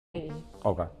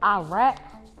Okay. I rap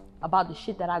about the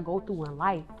shit that I go through in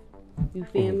life. You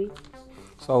feel me?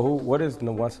 So what is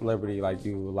the one celebrity like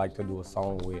you would like to do a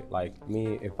song with? Like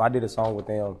me, if I did a song with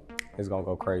them, it's gonna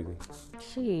go crazy.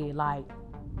 Shit, like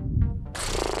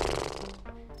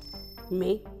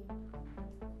me.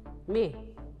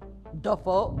 The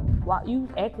fuck? Why you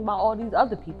asking about all these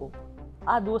other people?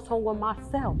 I do a song with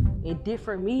myself and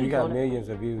different me's You got on it. millions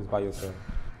of views by yourself.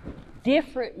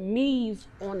 Different me's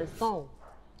on the song.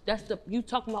 That's the you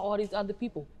talking about all these other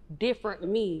people. Different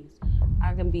me's.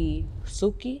 I can be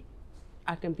Suki,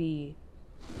 I can be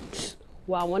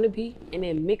who I want to be, and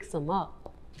then mix them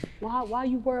up. Why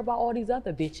you worry about all these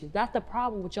other bitches? That's the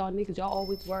problem with y'all niggas. Y'all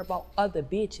always worry about other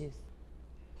bitches.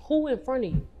 Who in front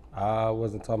of you? I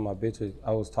wasn't talking about bitches.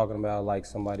 I was talking about like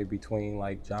somebody between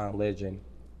like John Legend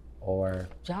or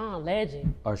John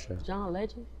Legend. Usher. John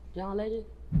Legend? John Legend?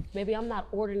 Baby, I'm not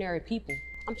ordinary people.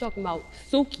 I'm talking about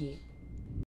Suki.